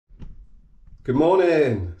Good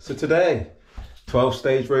morning. So today, 12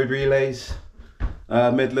 stage road relays,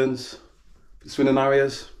 Midlands, Swindon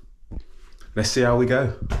Harriers. Let's see how we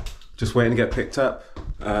go. Just waiting to get picked up.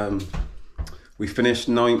 We finished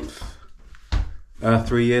 9th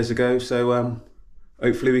 3 years ago, so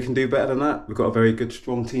hopefully we can do better than that. We've got a very good,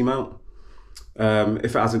 strong team out.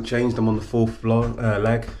 If it hasn't changed, I'm on the 4th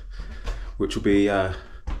leg, which will be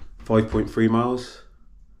 5.3 miles.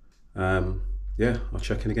 Yeah, I'll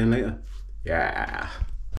check in again later. Yeah.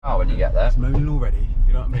 Oh, when you get there. It's moaning already,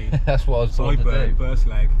 you know what I mean? That's what I was trying to do. First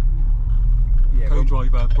leg. Yeah,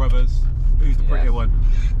 Co-driver, brothers. Who's the prettier one?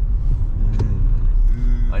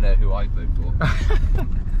 I know who I'd vote for.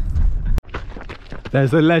 There's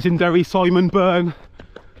the legendary Simon Byrne.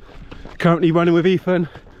 Currently running with Ethan.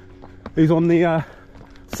 Who's on the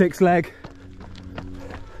 6th leg.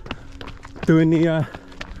 Doing the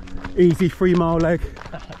easy 3 mile leg.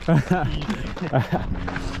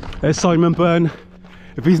 There's Simon Byrne.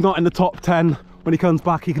 If he's not in the top 10 when he comes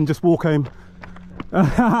back, he can just walk home.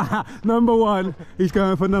 Number 1. He's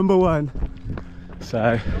going for number 1.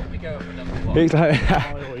 So he's like,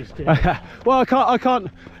 well, I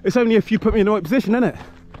can't. It's only if you put me in the right position, isn't it?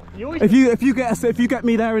 If you get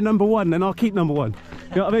me there in number 1, then I'll keep number 1.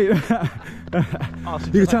 You know what I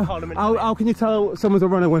mean? You can tell. How can you tell someone's a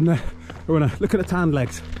runner when they're a runner? Look at the tan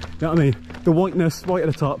legs. You know what I mean? The whiteness right at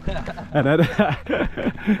the top. And then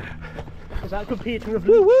is that competing with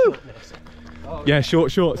shortness? Oh, yeah,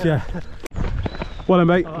 shorts, yeah. Well done,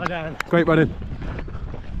 mate. Oh, Dan. Great running.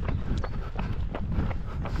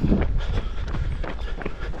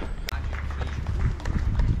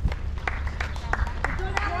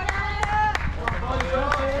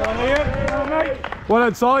 Well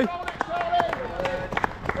done, Si.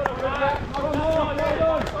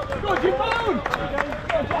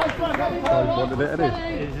 Wanted it, isn't he?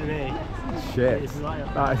 Isn't he? Shit.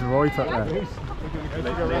 That is right up there.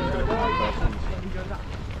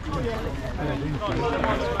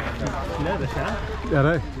 Nervous, huh? Yeah, I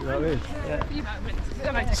know. That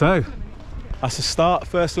is. So, that's the start,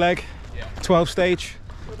 first leg, 12 stage.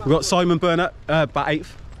 We've got Simon Byrne up, about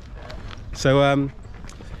 8th. So,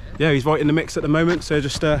 yeah, he's right in the mix at the moment. So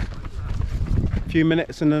just a few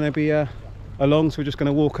minutes and then they'll be along. So we're just going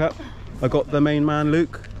to walk up. I got the main man,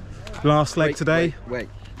 Luke. Last leg today. Wait.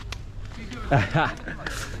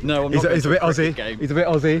 No, I'm he's not. He's a bit Aussie. Game. He's a bit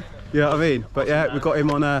Aussie. You know what I mean? But yeah, we've got him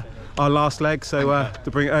on our last leg. So to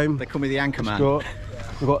bring it home. They call me the anchor man.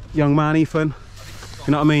 We've got young man Ethan.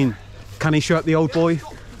 You know what I mean? Can he show up the old boy,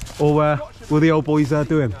 or will the old boys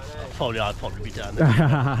do him? I'd probably be done.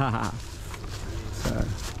 So.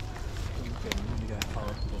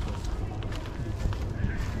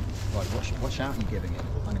 Right, what shout are you giving it?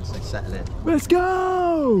 I'm going to say settle in. Let's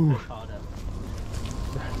go!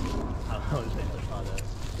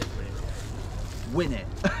 Win it.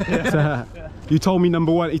 So, you told me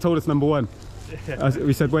number 1. He told us number 1.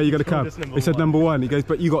 We said, where are you going to come? He said number 1. He goes,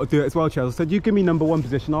 but you got to do it as well, Charles. I said, you give me number 1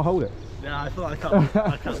 position, I'll hold it. No, I thought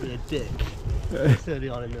I can't be a dick. It's early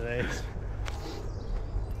on in the race.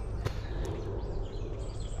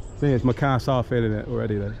 Thing is, my calves are feeling it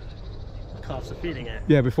already though. Calves are feeling it.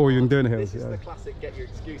 Yeah, before you're doing the hills. This is the classic get your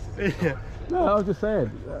excuses. No, I was just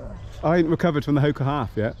saying. I ain't recovered from the Hoka half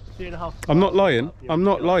yet. 3.5. I'm not lying. I'm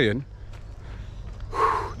not lying.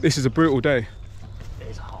 This is a brutal day. It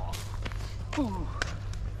is hot.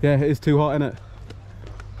 Yeah, it is too hot, isn't it?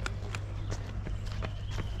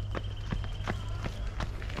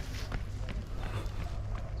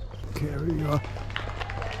 Here we go.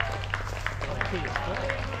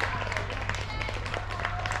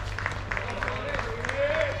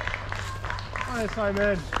 Hi,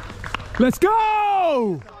 Simon. Let's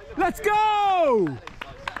go! Let's go!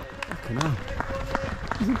 Fucking hell.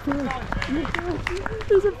 He's in third.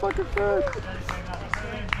 He's in fucking third.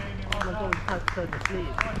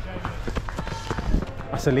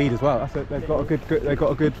 That's a lead as well. They've got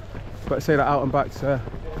a good. But say that out and back's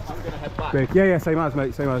big. Yeah, same as,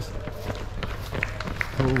 mate. Same as.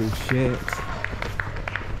 Oh shit.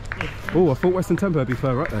 Oh, I thought Western Temple would be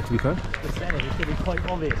further up there, to be fair. It's going to be quite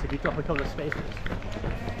obvious if you drop a couple of spaces.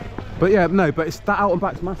 But yeah, no, but it's that out and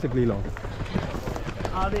back's massively long.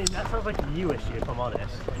 I mean, that sounds like a you issue, if I'm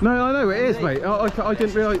honest. No, I know it is, mate. I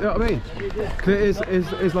didn't realise, you know what I mean? Because it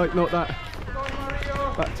is like not that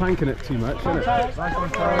tanking it too much, isn't it?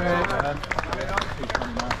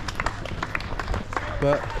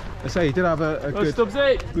 But I say he did have a good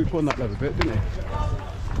group on that level bit, didn't he?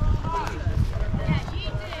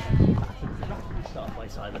 Start by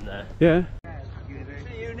Simon there. Yeah.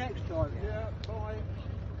 See you next time. Yeah, bye.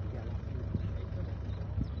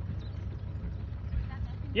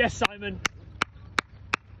 Yes, Simon.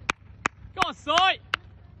 Go on, Si!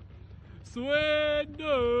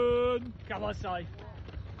 Swindon! Come on, Si.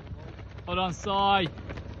 Hold on, Si. What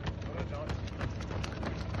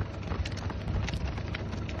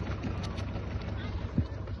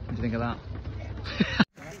do you think of that?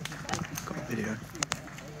 Got a video.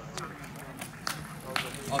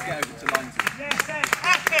 I'll get over to London.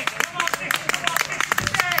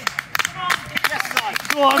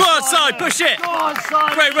 Go on, Si, push it! Go on, Si.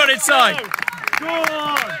 Great run inside! Go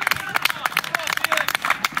on!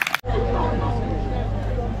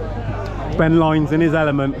 Ben Lyons in his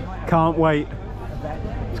element. Can't wait.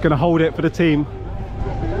 He's going to hold it for the team.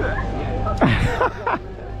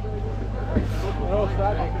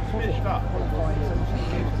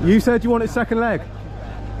 You said you wanted second leg.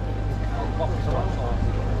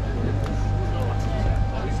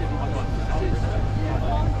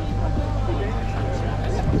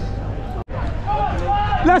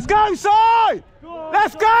 Let's go, Si!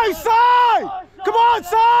 Let's go, Si! Come on,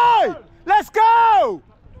 Si! Let's go!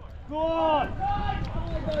 Go on!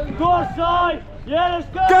 Go on, Si! Yeah, let's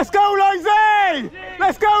go! Let's go, Lindsay!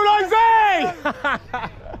 Let's go, Lindsay!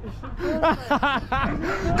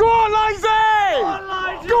 Go on, Lindsay!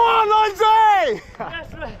 Go on, Lindsay!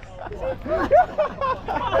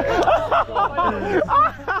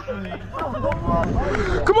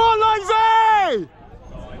 Come on, Lindsay!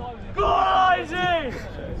 Go on, Lindsay!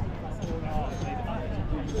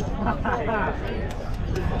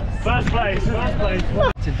 First place, first place.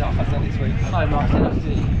 I've done this week. Hi,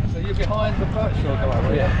 Martin. So you're behind the Birch or go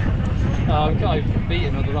over? Yeah. I beat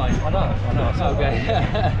him on the right. I know. It's okay.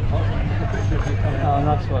 Oh,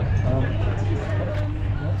 nice one.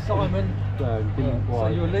 Simon. So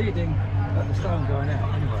you're leading at the stone going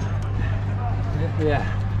out anyway. Yeah.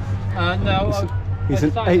 No. He's I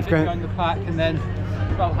an started eighth going round. the pack, and then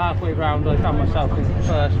about halfway round, I found myself in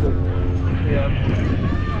first with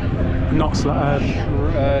Not was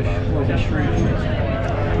it Shrew?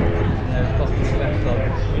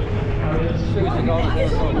 As soon as I got there,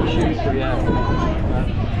 I was shooter, yeah.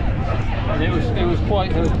 And it was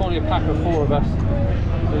probably a pack of four of us,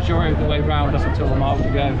 the majority of the way round up until a mile to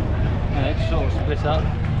go, and it sort of split up.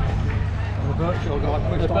 The Birchfield got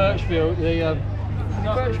pushed on. The Birchfield,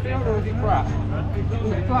 Birchfield or was it Brat?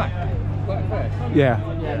 Was it Black? Black Bear? Yeah.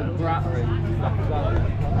 Yeah, the Brat or it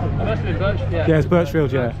must have been Birchfield. Yeah, it's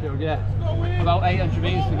Birchfield, yeah. Yeah. About 800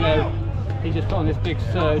 metres to go, he just got on this big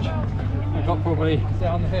surge and got probably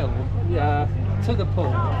down the hill. Yeah, to the pool.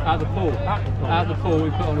 At the pool. At the pool, we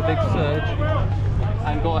put on a big surge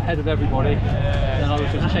and got ahead of everybody. Then I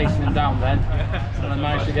was just chasing him down then, and I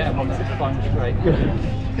managed to get him on the final straight.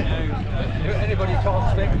 Anybody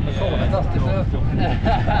can't speak before, that does deserve them.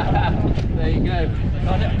 There you go.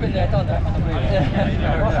 I've never been there, done that.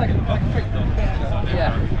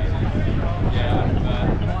 Yeah.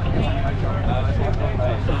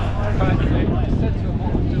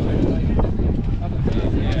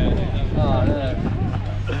 Oh, no.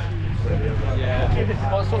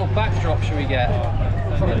 What sort of backdrop should we get?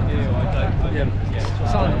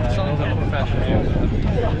 Something professional.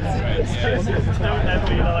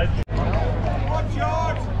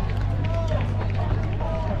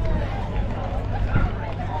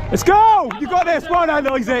 Let's go! You got this. Well done,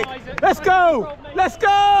 Isaac. Let's go! Let's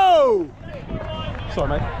go! Sorry,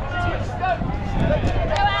 mate.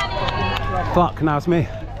 Fuck, now it's me.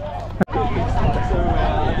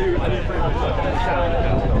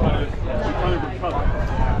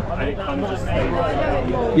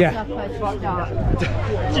 Yeah.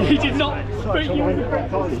 You did not, but you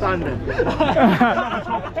were standing.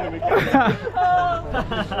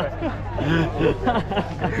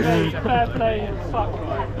 fair play. Fuck.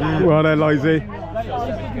 Well done, Lizzie.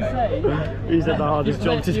 He's at the hardest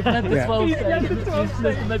job to do. You've led the 12 stage. You've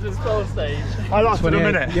led the 12 stage. I lasted a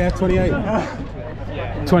minute. Yeah, 28.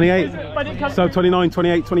 28. So 29,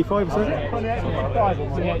 28, 25, is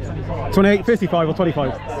it? 28, 55 or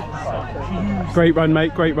 25. Great run,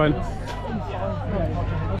 mate, great run.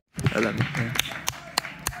 11.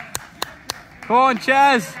 Come on,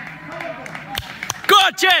 Chaz. Go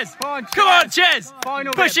on, Chaz. Come on, Chaz.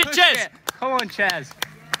 Push it, Chaz. Come on, Chaz.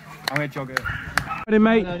 I'm going to jog it. Ready,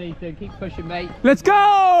 mate? No need to keep pushing, mate. Let's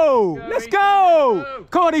go! Let's go!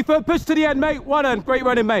 Come on, Ethan, push to the end, mate. Well done, great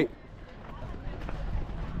running, mate.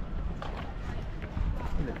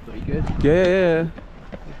 Pretty good. Yeah.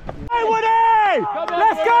 Hey, Woody!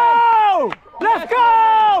 Let's go! Let's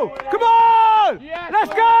go! Come on!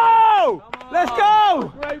 Let's go! Let's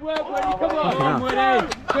go! Great work, Woody. Come on, Woody.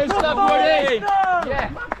 Good stuff, Woody. Yeah.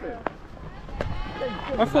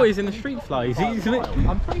 I thought he was in the street flies.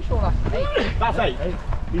 I'm pretty sure that's 8. That's 8.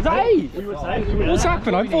 Hey! What's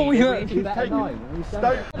happened? I thought we were... It's his cake.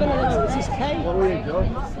 What were you, John?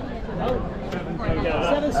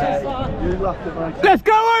 7 so far. You laughed at my... Let's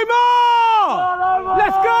go, Omer!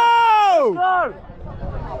 Let's go!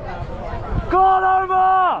 Go on,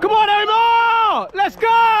 Omer! Come on, Omer! Let's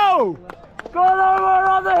go! Go on, Omer,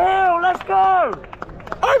 on the hill, let's go!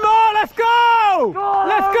 Omer, let's go!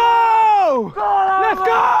 Let's go! Let's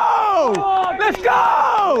go! Let's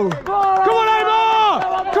go! Come on, Omer!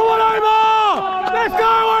 Come on, Omer! Let's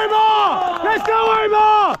go, Omer! Let's go,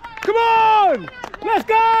 Omer! Come on! Let's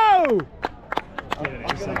go!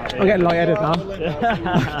 I'm getting lightheaded now.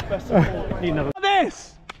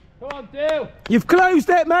 This! Come on, Dill! You've closed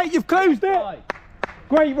it, mate! You've closed it!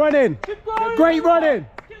 Great running! Great running!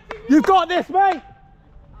 You've got this, mate!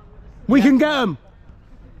 We can get them!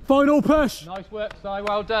 Final push! Nice work, Si,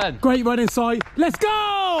 well done. Great running, Si! Let's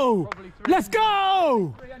go! Let's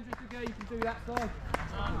go! 300 to go, you can do that, Si.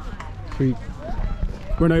 Sweet.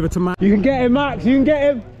 Run over to Max. You can get him, Max! You can get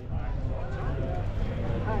him!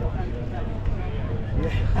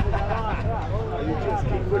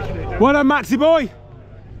 Well done, Maxie boy!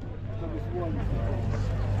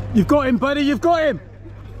 You've got him, buddy, you've got him!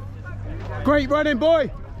 Great running,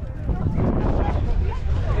 boy!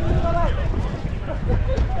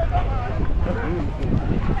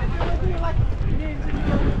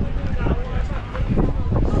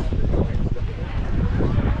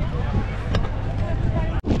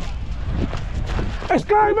 Let's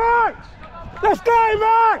go, Max! Let's go,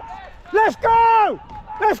 Max! Let's go!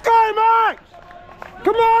 Let's go, Max!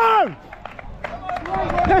 Come on!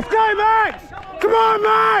 Let's go, Max! Come on,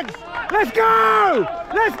 Max! Let's go!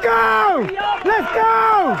 Let's go! Let's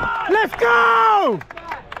go! Let's go!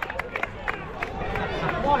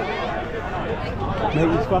 Mate,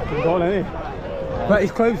 he's fucking gone, isn't he? But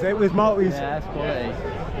he's closed it with Maltese. Yeah, that's quality.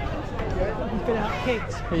 He's been out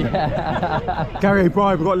kicked. Yeah. Gary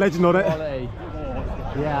O'Brien, we've got a legend on it. Quality.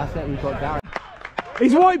 Yeah, that's it, we've got Gary.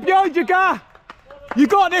 He's right behind you, Gar! You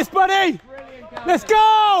got this, buddy! Let's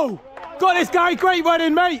go! Got this, Gary. Great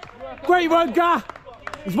running, mate. Great run, Gar.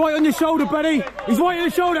 He's right on your shoulder, buddy. He's right on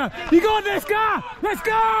your shoulder. You got this, Gar. Let's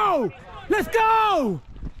go! Let's go!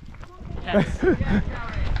 Yes.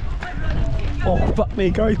 Oh, fuck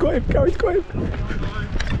me. Gary's got him. Gary's got him.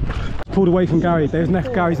 Pulled away from Gary. There's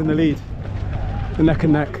neck. Gary's in the lead. The neck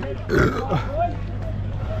and neck.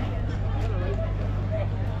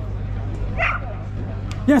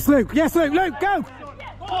 Yes, Luke. Yes, Luke. Luke, go!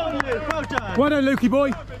 Well done. Well done, Lukey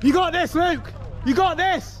boy. You got this, Luke. You got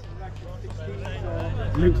this.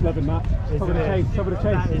 Luke's loving that. Someone to chase. Someone to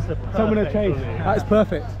chase. Someone to chase. That is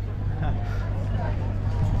perfect.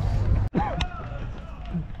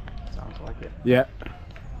 Sounds like it. Yeah.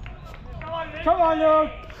 Come on,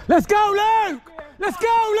 Luke! Let's go, Luke! Let's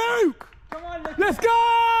go, Luke! Come on, Luke! Let's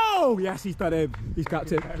go! Yes, he's done him. He's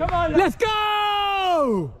captain. Come on, Luke! Let's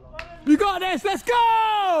go! You got this. Let's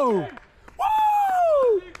go!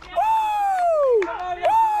 Woo! Woo! Woo!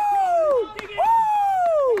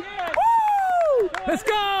 Woo! Woo! Let's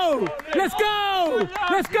go! Let's go!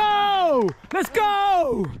 Let's go! Let's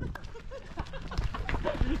go!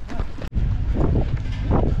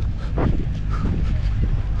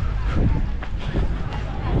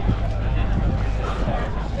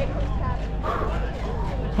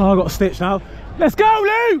 Oh, I got a stitch now. Let's go,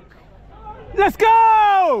 Luke! Let's go!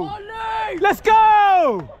 Oh, Luke! Let's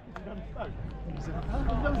go!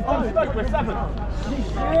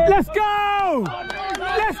 Let's go!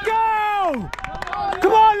 Let's go!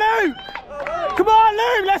 Come on, Luke! Come on,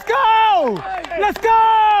 Luke! Let's go! Let's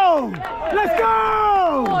go! Let's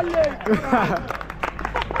go! Come on,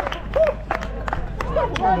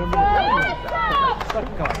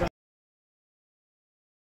 Luke!